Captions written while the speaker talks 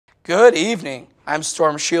Good evening. I'm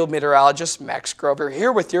Storm Shield Meteorologist Max Grover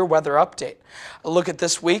here with your weather update. A look at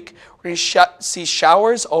this week, we're going to see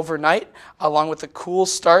showers overnight along with a cool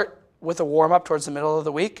start with a warm up towards the middle of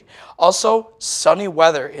the week. Also, sunny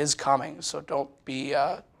weather is coming, so don't be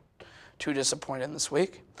too disappointed this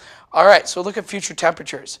week. All right, so look at future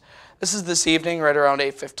temperatures. This is this evening right around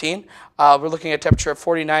 8:15. We're looking at temperature of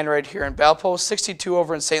 49 right here in Valpo, 62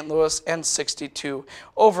 over in St. Louis, and 62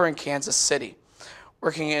 over in Kansas City.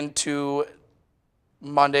 Working into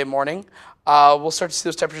Monday morning, we'll start to see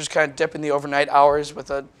those temperatures kind of dip in the overnight hours with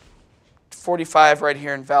a 45 right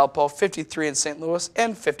here in Valpo, 53 in St. Louis,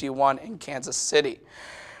 and 51 in Kansas City.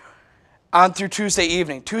 On through Tuesday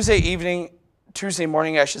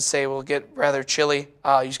morning, I should say, will get rather chilly.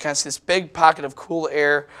 You just kind of see this big pocket of cool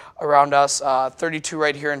air around us, 32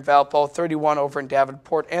 right here in Valpo, 31 over in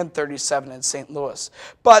Davenport, and 37 in St. Louis.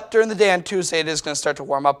 But during the day on Tuesday, it is going to start to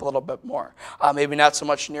warm up a little bit more. Maybe not so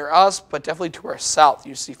much near us, but definitely to our south.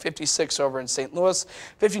 You see 56 over in St. Louis,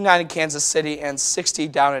 59 in Kansas City, and 60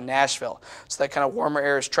 down in Nashville. So that kind of warmer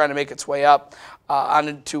air is trying to make its way up. On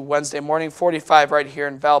into Wednesday morning, 45 right here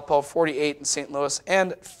in Valpo, 48 in St. Louis,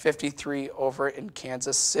 and 53 over in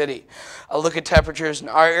Kansas City. A look at temperatures in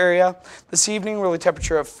our area. This evening, we're at a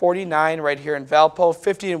temperature of 49 right here in Valpo,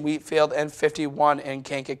 50 in Wheatfield, and 51 in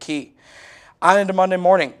Kankakee. On into Monday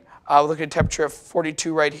morning, we're looking at a temperature of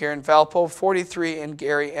 42 right here in Valpo, 43 in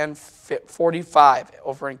Gary, and 45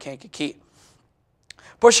 over in Kankakee.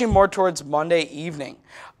 Pushing more towards Monday evening,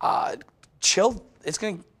 chill. It's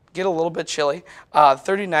going to get a little bit chilly.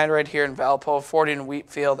 39 right here in Valpo, 40 in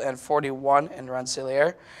Wheatfield, and 41 in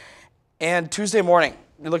Rensselaer. And Tuesday morning,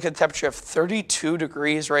 we look at a temperature of 32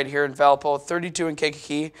 degrees right here in Valpo, 32 in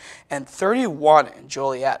Kankakee, and 31 in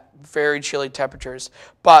Joliet. Very chilly temperatures.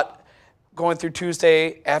 But going through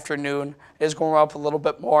Tuesday afternoon, it is going up a little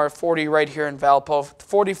bit more. 40 right here in Valpo,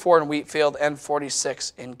 44 in Wheatfield, and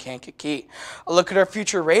 46 in Kankakee. A look at our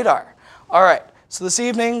future radar. All right. So this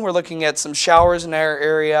evening, we're looking at some showers in our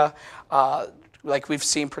area, like we've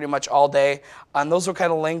seen pretty much all day. And those will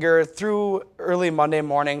kind of linger through early Monday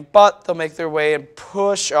morning, but they'll make their way and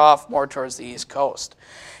push off more towards the East Coast.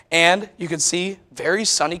 And you can see very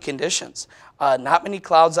sunny conditions. Not many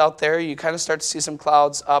clouds out there. You kind of start to see some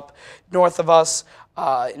clouds up north of us.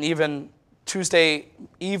 And even Tuesday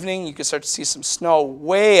evening, you can start to see some snow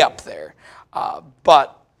way up there.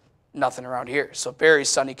 But nothing around here. So very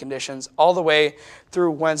sunny conditions all the way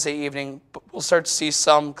through Wednesday evening. We'll start to see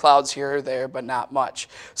some clouds here or there, but not much.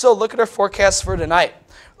 So look at our forecast for tonight.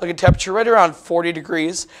 Look at temperature right around 40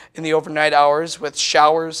 degrees in the overnight hours with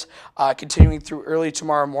showers continuing through early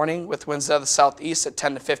tomorrow morning with winds out of the southeast at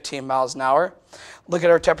 10 to 15 miles an hour. Look at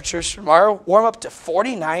our temperatures tomorrow. Warm up to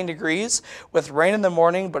 49 degrees with rain in the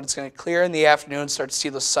morning, but it's going to clear in the afternoon. Start to see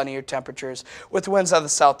those sunnier temperatures with winds out of the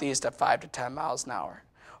southeast at 5 to 10 miles an hour.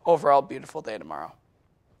 Overall, beautiful day tomorrow.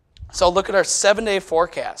 So look at our 7-day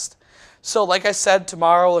forecast. So like I said,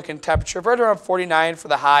 tomorrow looking temperature right around 49 for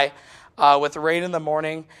the high with rain in the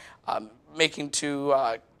morning, making to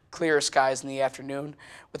clearer skies in the afternoon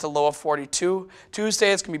with a low of 42.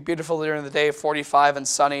 Tuesday, it's going to be beautiful during the day, 45 and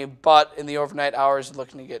sunny, but in the overnight hours,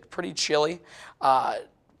 looking to get pretty chilly.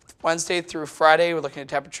 Wednesday through Friday, we're looking at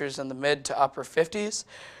temperatures in the mid to upper 50s.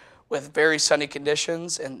 With very sunny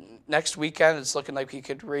conditions, and next weekend it's looking like we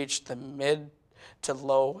could reach the mid to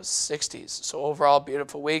low 60s. So overall,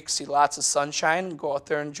 beautiful week. See lots of sunshine. Go out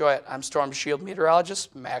there and enjoy it. I'm Storm Shield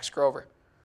Meteorologist Max Grover.